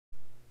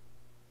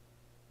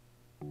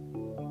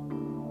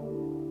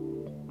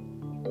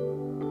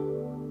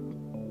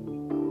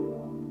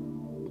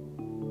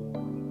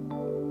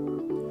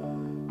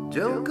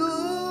Don't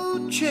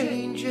go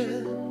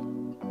changing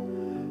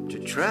to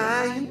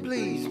try and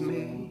please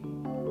me.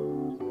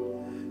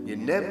 You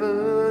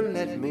never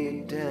let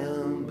me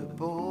down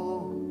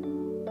before.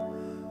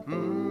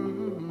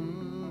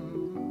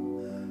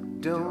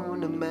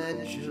 Don't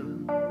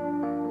imagine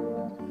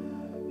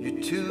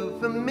you're too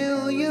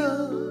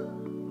familiar,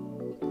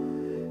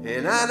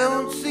 and I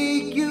don't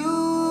see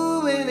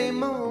you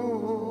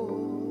anymore.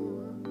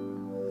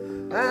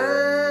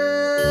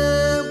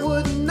 I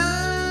would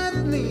not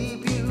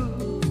leave you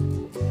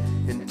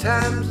in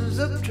times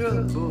of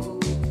trouble.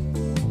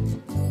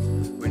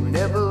 We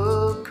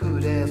never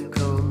could have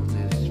come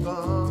this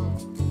far.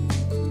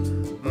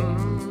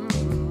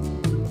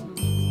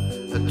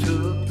 I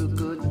took the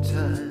good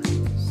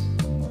times,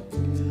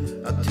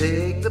 I'll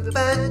take the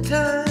bad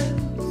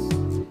times,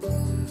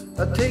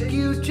 I'll take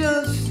you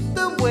just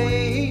the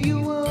way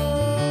you are.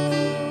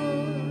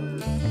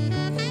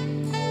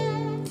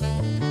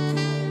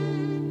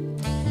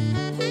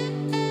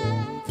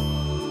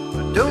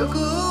 Don't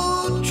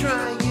go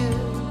trying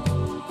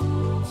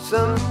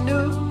some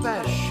new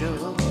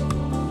fashion.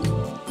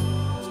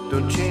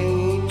 Don't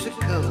change the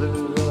color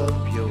of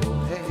your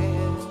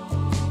hair.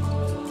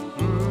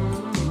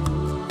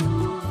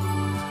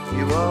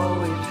 You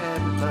always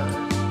had my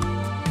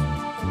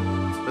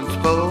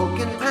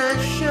unspoken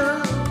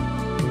passion,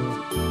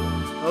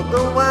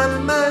 although I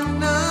might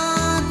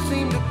not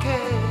seem to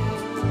care.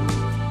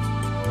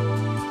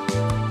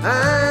 I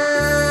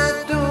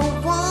don't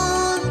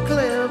want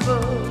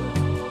clever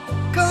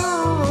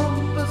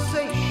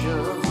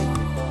conversation.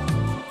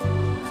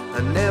 I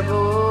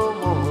never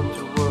want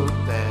to work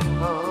that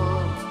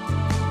hard.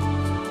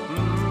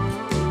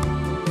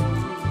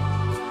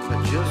 I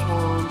just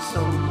want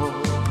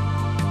someone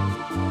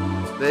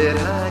that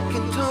I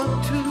can talk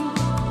to.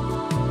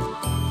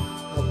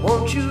 I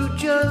want you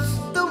just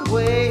the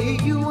way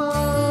you are.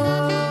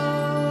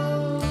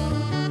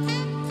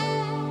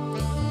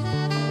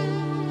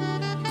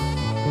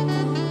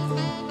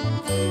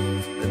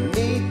 I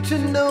need to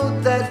know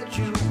that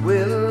you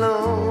will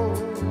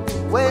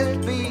always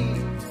be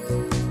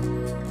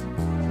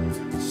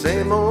the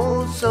same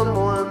old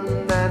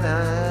someone that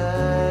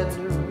I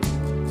knew.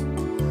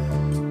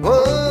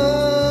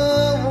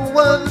 Oh,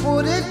 what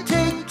would it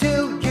take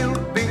till you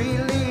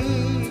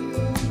believe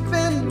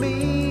in me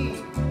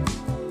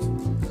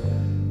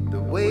the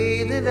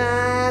way that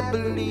I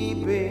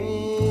believe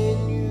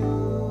in you?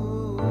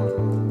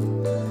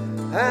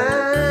 I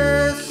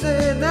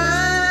said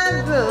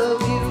I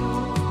love you,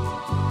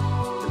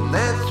 and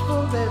that's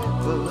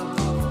forever,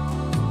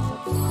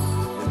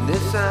 and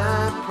this I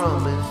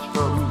promise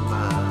from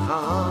my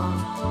heart.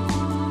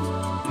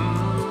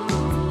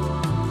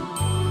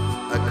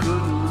 I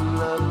couldn't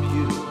love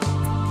you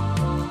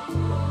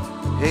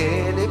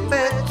any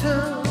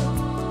better.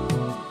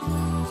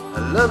 I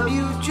love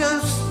you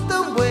just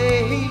the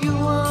way you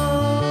are.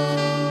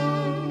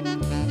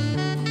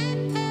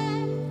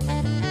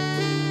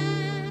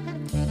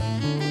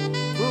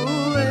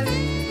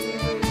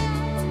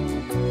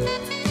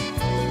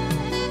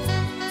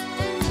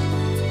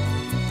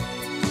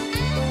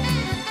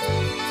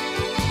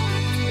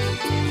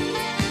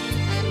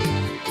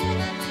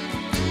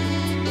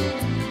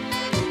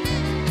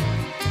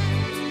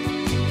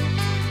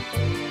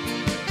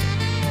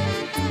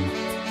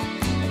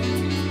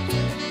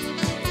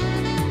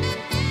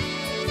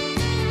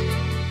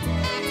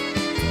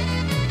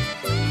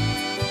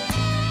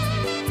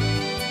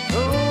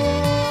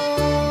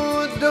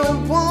 Ooh,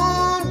 don't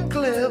want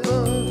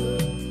clever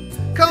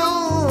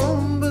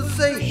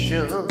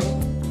conversation.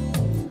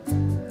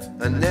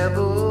 I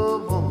never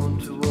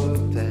want to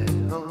work that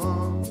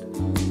hard.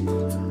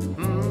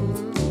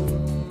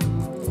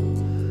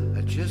 I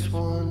just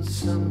want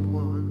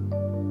someone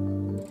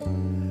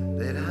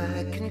that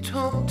I can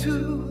talk to.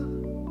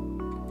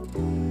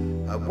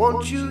 I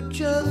want you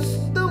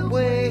just the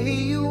way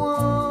you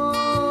are.